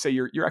conclusion, you say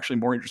you're actually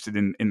more interested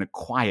in the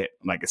quiet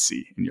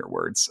legacy, in your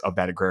words, of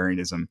that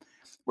agrarianism.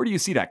 Where do you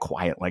see that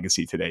quiet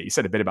legacy today? You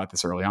said a bit about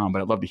this early on,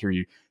 but I'd love to hear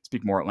you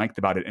speak more at length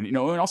about it. And, and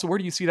also, where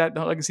do you see that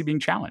legacy being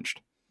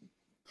challenged?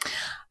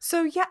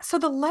 So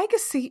the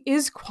legacy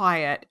is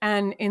quiet,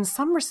 and in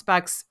some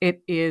respects,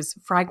 it is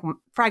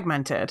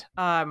fragmented.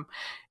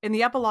 In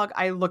the epilogue,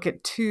 I look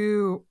at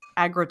two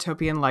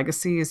agrotopian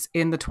legacies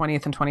in the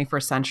 20th and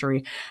 21st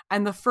century,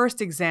 and the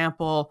first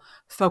example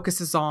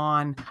focuses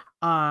on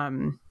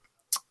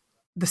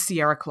the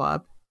Sierra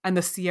Club and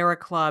the Sierra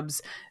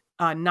Club's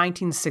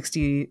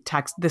 1960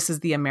 text. This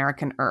is the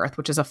American Earth,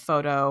 which is a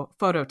photo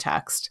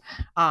text.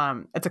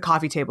 It's a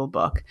coffee table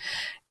book.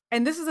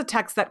 And this is a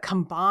text that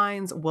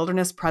combines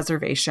wilderness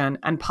preservation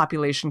and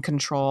population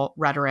control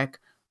rhetoric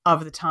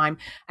of the time.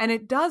 And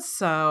it does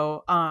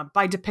so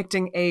by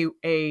depicting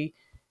a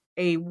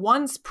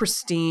once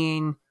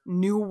pristine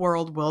New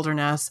World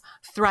wilderness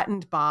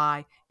threatened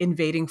by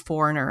invading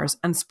foreigners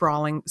and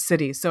sprawling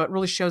cities. So it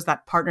really shows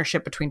that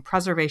partnership between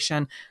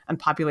preservation and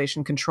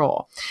population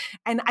control.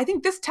 And I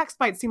think this text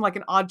might seem like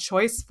an odd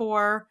choice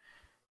for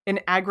an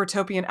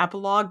agrotopian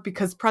epilogue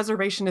because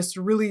preservationists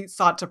really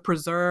sought to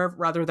preserve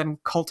rather than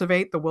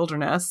cultivate the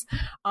wilderness.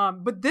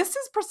 But this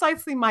is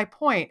precisely my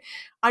point.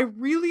 I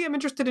really am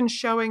interested in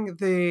showing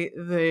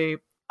the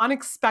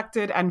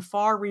unexpected and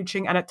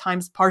far-reaching and at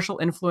times partial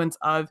influence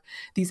of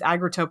these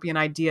agrotopian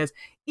ideas,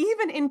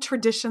 even in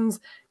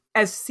traditions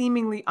as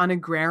seemingly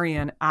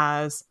unagrarian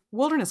as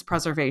wilderness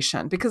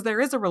preservation, because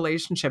there is a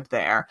relationship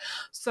there.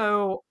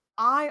 So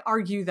I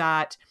argue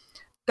that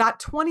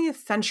 20th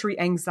century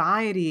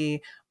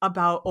anxiety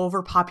about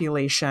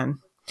overpopulation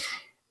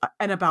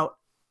and about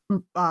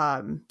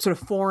sort of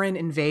foreign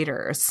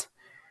invaders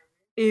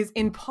is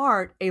in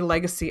part a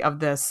legacy of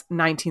this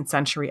 19th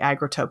century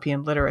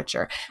agrotopian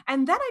literature.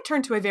 And then I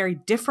turn to a very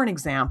different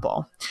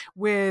example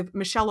with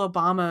Michelle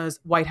Obama's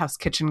White House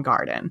kitchen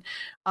garden.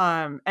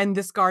 And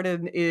this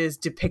garden is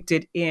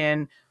depicted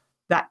in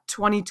that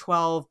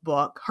 2012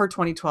 book, her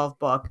 2012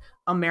 book,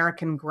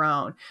 American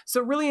Grown.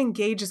 So it really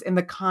engages in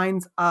the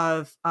kinds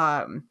of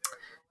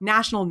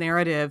national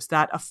narratives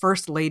that a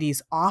first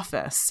lady's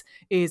office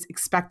is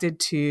expected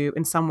to,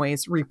 in some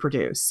ways,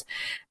 reproduce.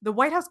 The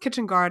White House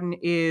kitchen garden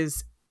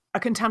is a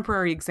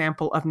contemporary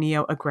example of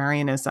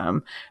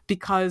neo-agrarianism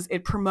because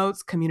it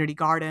promotes community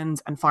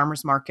gardens and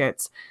farmers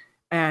markets,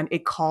 and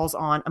it calls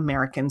on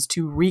Americans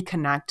to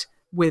reconnect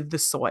with the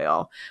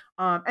soil.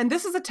 And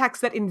this is a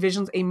text that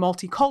envisions a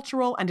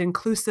multicultural and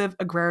inclusive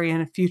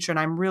agrarian future, and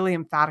I'm really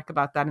emphatic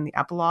about that in the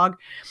epilogue.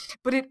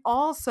 But it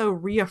also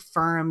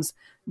reaffirms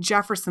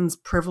Jefferson's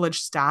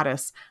privileged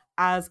status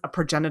as a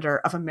progenitor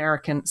of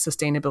American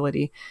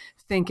sustainability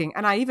thinking.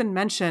 And I even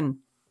mention,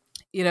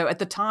 at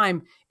the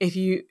time,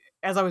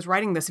 as I was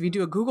writing this, if you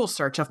do a Google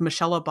search of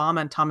Michelle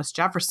Obama and Thomas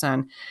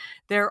Jefferson,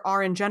 there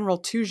are in general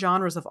two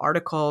genres of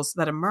articles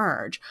that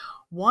emerge.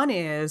 One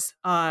is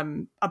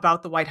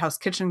about the White House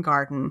kitchen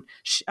garden.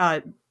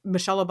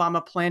 Michelle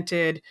Obama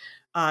planted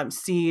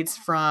seeds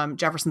from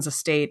Jefferson's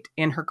estate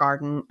in her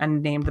garden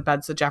and named the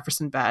beds the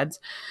Jefferson beds.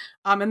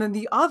 And then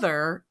the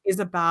other is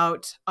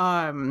about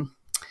Michelle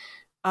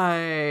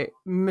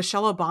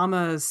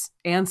Obama's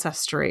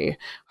ancestry,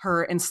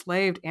 her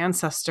enslaved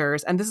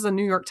ancestors. And this is a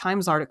New York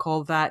Times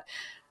article that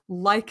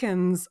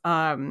likens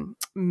Michelle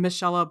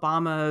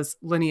Obama's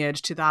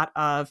lineage to that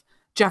of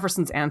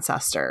Jefferson's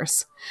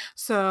ancestors.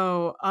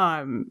 So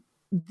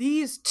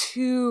these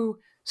two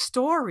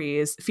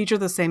stories feature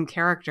the same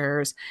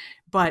characters,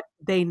 but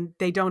they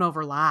don't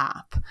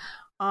overlap.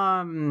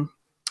 And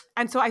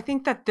so I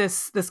think that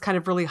this kind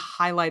of really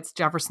highlights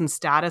Jefferson's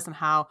status and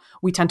how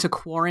we tend to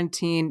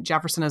quarantine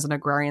Jefferson as an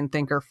agrarian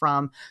thinker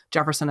from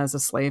Jefferson as a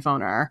slave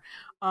owner.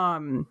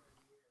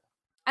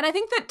 And I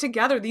think that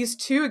together, these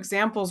two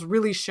examples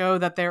really show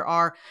that there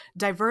are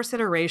diverse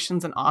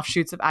iterations and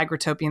offshoots of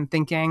agrotopian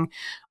thinking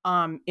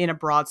in a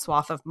broad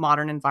swath of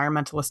modern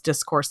environmentalist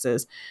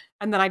discourses.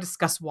 And then I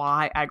discuss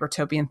why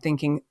agrotopian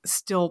thinking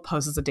still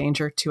poses a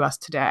danger to us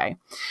today.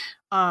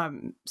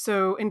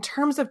 So in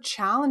terms of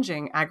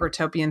challenging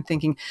agrotopian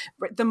thinking,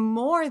 the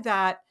more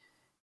that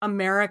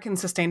American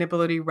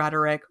sustainability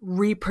rhetoric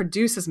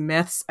reproduces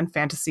myths and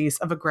fantasies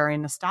of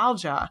agrarian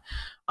nostalgia,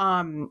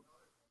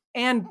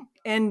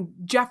 and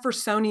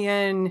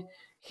Jeffersonian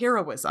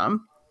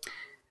heroism,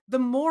 the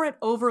more it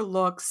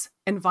overlooks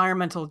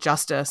environmental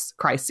justice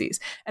crises.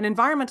 And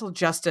environmental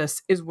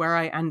justice is where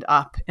I end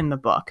up in the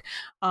book,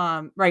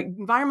 right?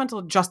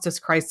 Environmental justice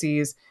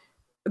crises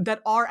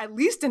that are, at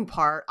least in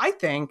part, I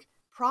think,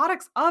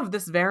 products of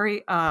this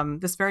very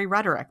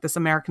rhetoric, this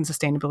American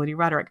sustainability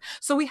rhetoric.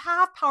 So we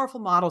have powerful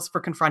models for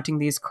confronting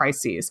these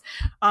crises.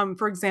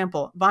 For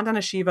example,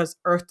 Vandana Shiva's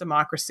Earth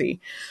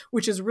Democracy,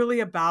 which is really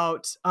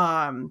about,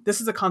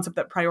 this is a concept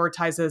that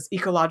prioritizes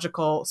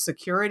ecological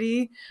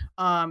security,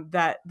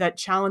 that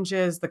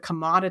challenges the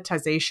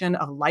commoditization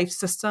of life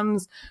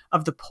systems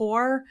of the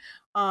poor,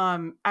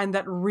 and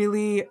that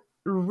really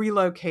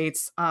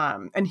relocates,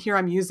 and here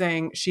I'm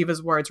using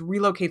Shiva's words,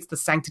 relocates the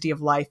sanctity of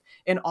life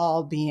in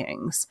all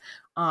beings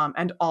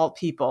and all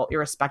people,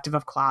 irrespective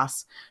of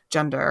class,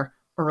 gender,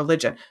 or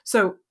religion.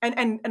 So,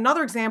 and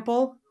another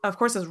example, of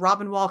course, is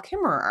Robin Wall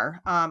Kimmerer.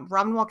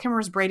 Robin Wall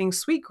Kimmerer is braiding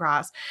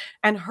sweetgrass,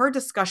 and her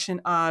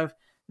discussion of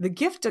the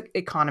gift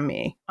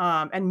economy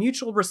and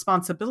mutual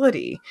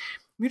responsibility,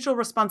 mutual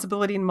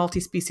responsibility in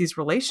multi-species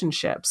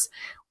relationships,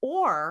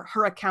 or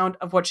her account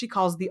of what she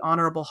calls the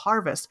honorable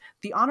harvest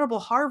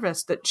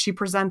that she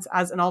presents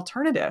as an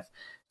alternative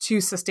to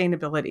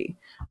sustainability,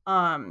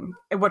 and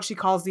what she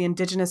calls the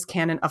indigenous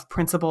canon of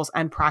principles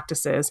and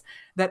practices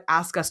that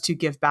ask us to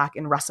give back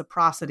in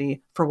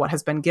reciprocity for what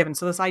has been given.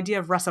 So this idea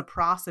of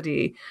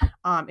reciprocity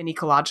in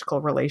ecological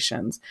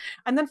relations.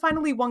 And then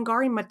finally,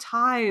 Wangari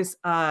Maatai's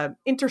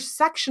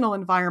intersectional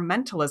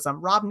environmentalism.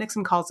 Rob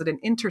Nixon calls it an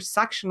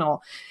intersectional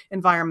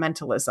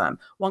environmentalism.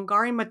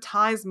 Wangari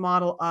Maatai's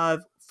model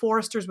of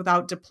foresters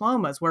without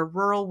diplomas, where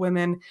rural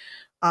women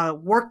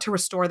work to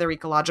restore their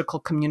ecological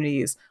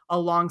communities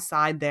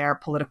alongside their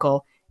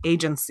political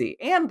agency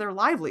and their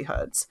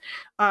livelihoods.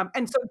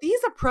 And so these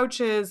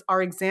approaches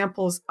are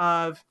examples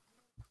of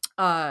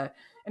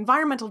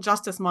environmental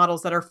justice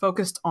models that are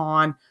focused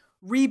on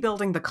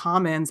rebuilding the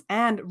commons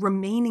and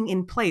remaining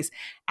in place.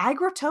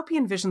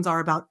 Agrotopian visions are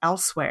about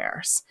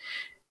elsewheres.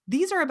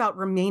 These are about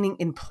remaining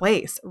in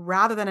place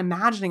rather than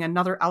imagining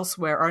another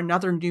elsewhere or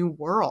another new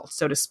world,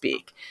 so to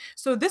speak.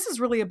 So this is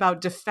really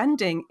about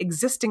defending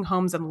existing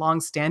homes and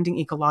longstanding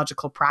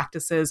ecological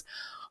practices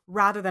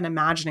rather than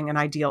imagining an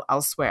ideal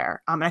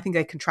elsewhere. And I think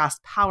they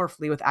contrast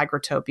powerfully with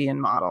agrotopian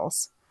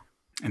models.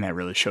 And that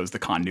really shows the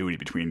continuity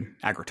between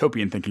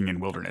agrotopian thinking and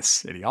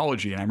wilderness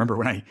ideology. And I remember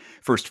when I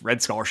first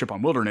read scholarship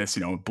on wilderness,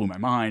 it blew my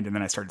mind. And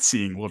then I started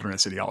seeing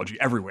wilderness ideology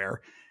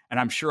everywhere. And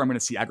I'm sure I'm going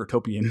to see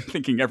agrotopian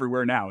thinking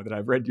everywhere now that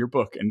I've read your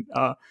book. And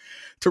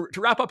to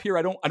wrap up here,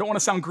 I don't want to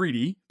sound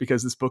greedy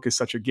because this book is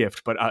such a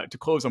gift. But to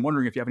close, I'm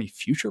wondering if you have any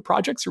future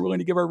projects you're willing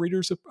to give our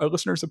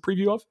listeners a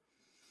preview of.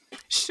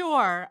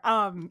 Sure.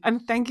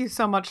 And thank you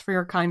so much for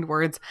your kind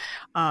words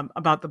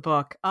about the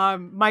book.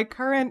 My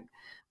current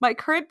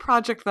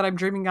project that I'm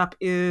dreaming up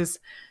is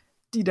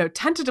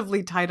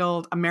tentatively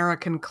titled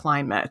American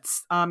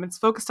Climates. It's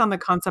focused on the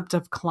concept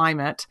of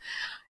climate,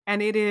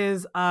 and it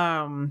is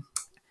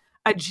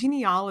a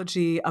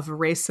genealogy of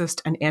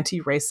racist and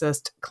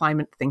anti-racist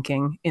climate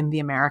thinking in the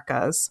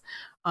Americas,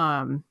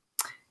 and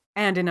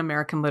in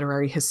American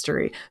literary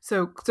history.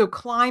 So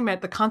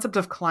climate, the concept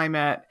of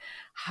climate,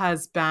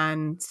 has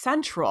been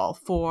central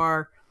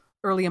for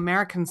early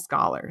American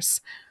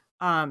scholars.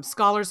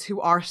 Scholars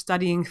who are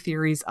studying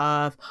theories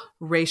of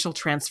racial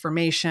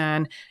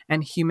transformation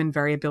and human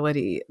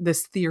variability.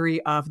 This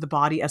theory of the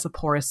body as a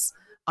porous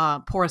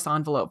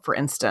envelope, for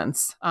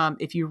instance.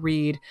 If you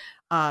read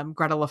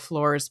Greta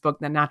LaFleur's book,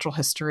 The Natural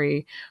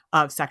History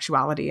of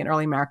Sexuality in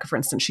Early America, for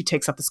instance, she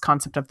takes up this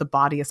concept of the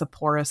body as a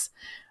porous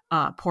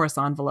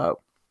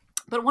envelope.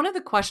 But one of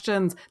the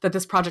questions that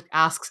this project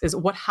asks is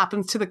what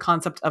happens to the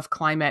concept of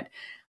climate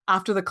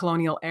after the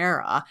colonial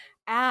era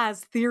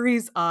as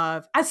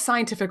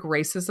scientific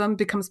racism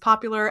becomes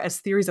popular, as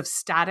theories of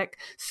static,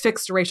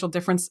 fixed racial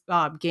difference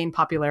gain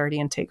popularity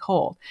and take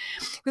hold.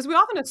 Because we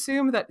often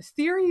assume that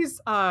theories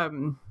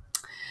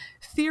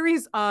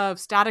of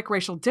static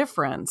racial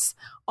difference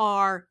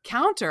are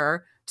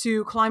counter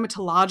to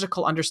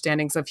climatological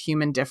understandings of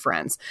human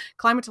difference.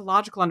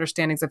 Climatological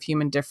understandings of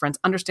human difference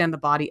understand the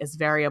body as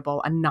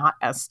variable and not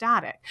as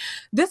static.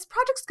 This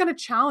project's going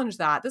to challenge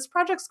that. This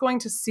project's going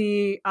to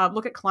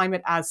look at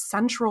climate as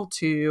central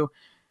to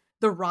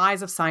the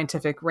rise of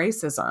scientific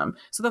racism.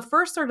 So the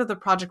first third of the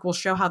project will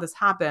show how this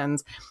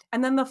happens.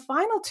 And then the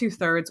final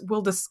 2/3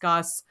 will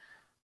discuss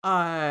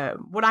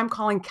what I'm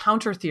calling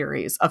counter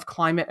theories of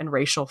climate and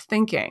racial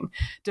thinking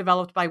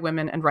developed by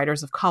women and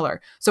writers of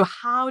color. So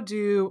how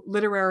do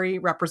literary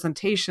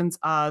representations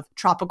of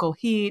tropical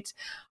heat,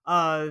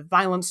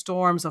 violent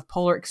storms, of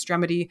polar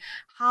extremity,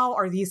 how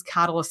are these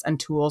catalysts and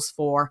tools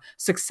for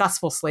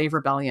successful slave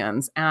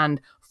rebellions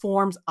and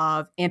forms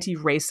of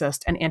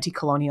anti-racist and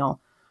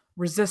anti-colonial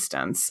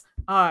resistance?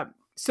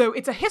 So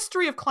it's a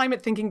history of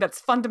climate thinking that's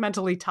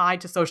fundamentally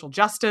tied to social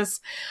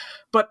justice,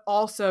 but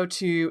also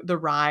to the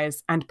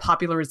rise and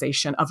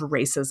popularization of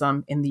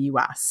racism in the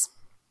U.S.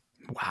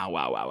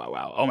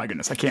 Wow. Oh my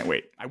goodness, I can't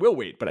wait. I will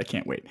wait, but I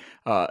can't wait.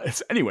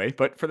 Anyway,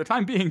 but for the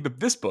time being,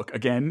 this book,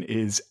 again,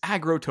 is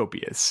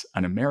Agrotopias,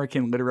 An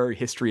American Literary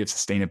History of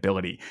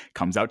Sustainability.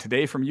 Comes out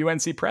today from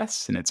UNC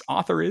Press, and its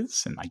author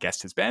is, and my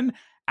guest has been,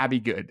 Abby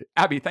Good.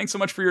 Abby, thanks so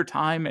much for your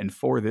time and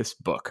for this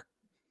book.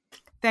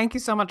 Thank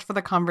you so much for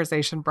the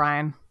conversation,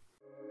 Brian.